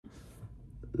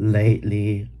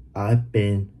Lately, I've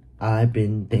been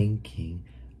thinking,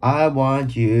 I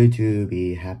want you to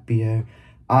be happier.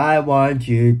 I want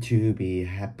you to be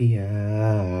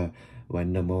happier.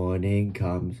 When the morning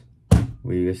comes,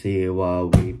 we will see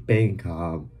what we've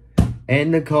become.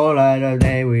 In the cold light of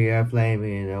day, we are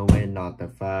flaming the wind, not the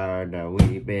fire that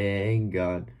we've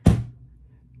begun.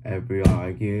 Every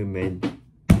argument,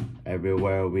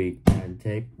 everywhere we can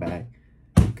take back.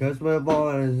 Cause when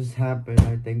voices happen,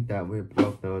 I think that we're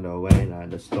both on the way that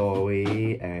the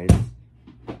story ends.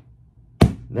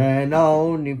 Then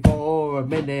only for a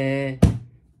minute,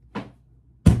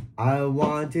 I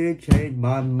want to change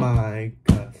my mind,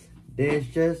 cause this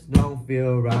just don't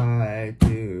feel right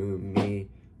to me.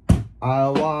 I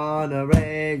wanna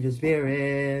raise your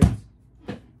spirits,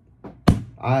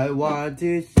 I want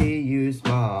to see you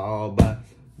smile, but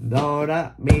no,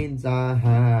 that means I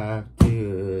have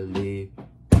to leave.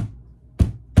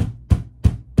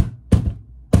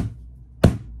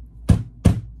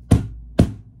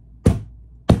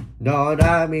 No,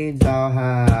 that means I'll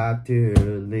have to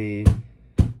leave.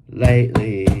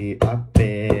 Lately, I've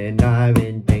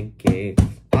been thinking,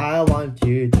 I want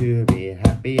you to be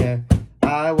happier.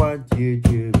 I want you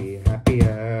to be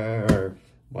happier.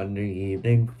 When the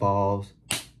evening falls,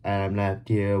 and I'm left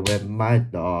here with my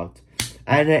thoughts,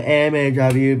 and the image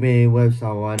of you being with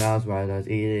someone else while us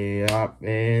eating up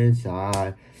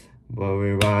inside. But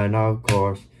we run our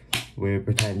course, we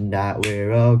pretend that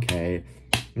we're okay.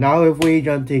 Now if we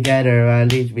jump together, at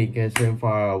least we can swim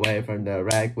far away from the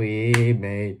wreck we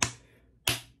made.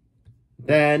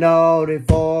 Then only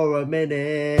for a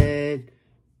minute,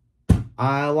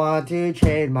 I want to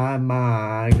change my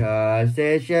mind, cause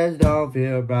this just don't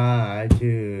feel right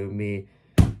to me.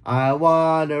 I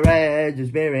wanna raise your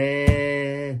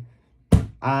spirit,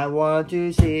 I want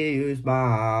to see you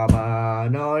smile, but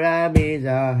no, that means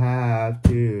I have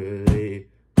to leave.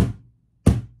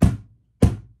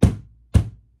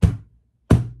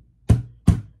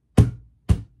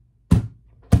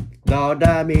 No,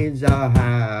 that means I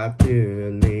have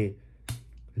to leave.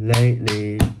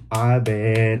 Lately, I've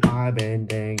been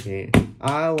thinking,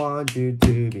 I want you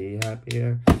to be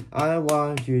happier. I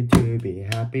want you to be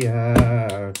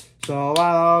happier. So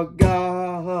I'll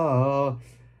go,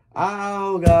 I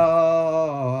will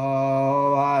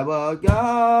go.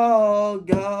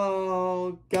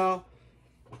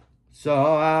 So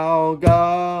I'll go,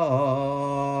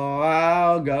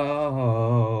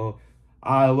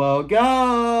 I will go.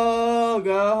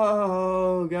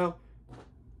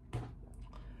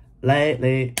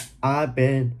 Lately, I've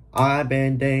been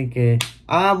thinking,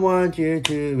 I want you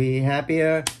to be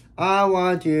happier. I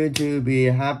want you to be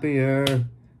happier.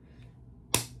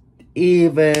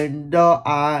 Even though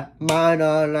I might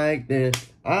not like this,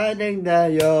 I think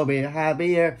that you'll be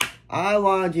happier. I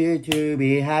want you to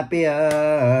be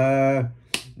happier.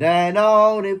 Then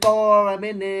only for a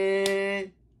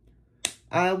minute,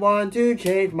 I want to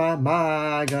change my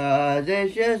mind, cause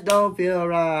it just don't feel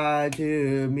right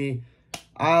to me.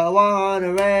 I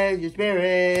wanna raise your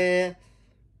spirit,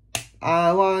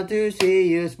 I want to see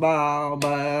you smile,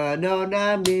 but no,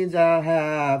 that means I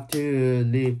have to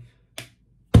leave.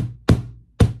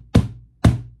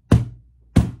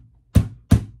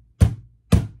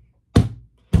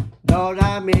 No,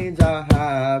 that means I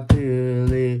have to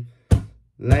leave.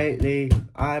 Lately,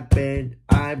 I've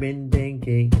been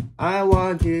thinking, I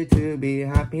want you to be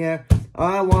happier.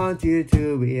 I want you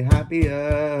to be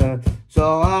happier.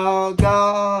 So I'll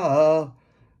go.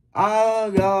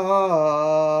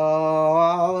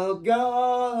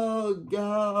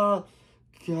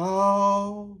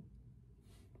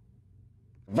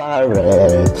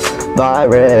 Virus.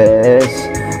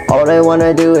 All they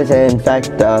wanna do is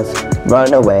infect us.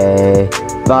 Run away.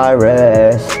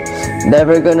 Virus.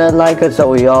 Never gonna like us, so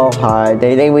we all hide.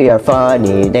 They think we are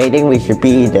funny, they think we should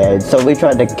be dead, so we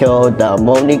try to kill them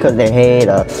only cause they hate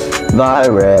us.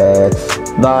 Virus.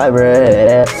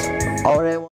 All they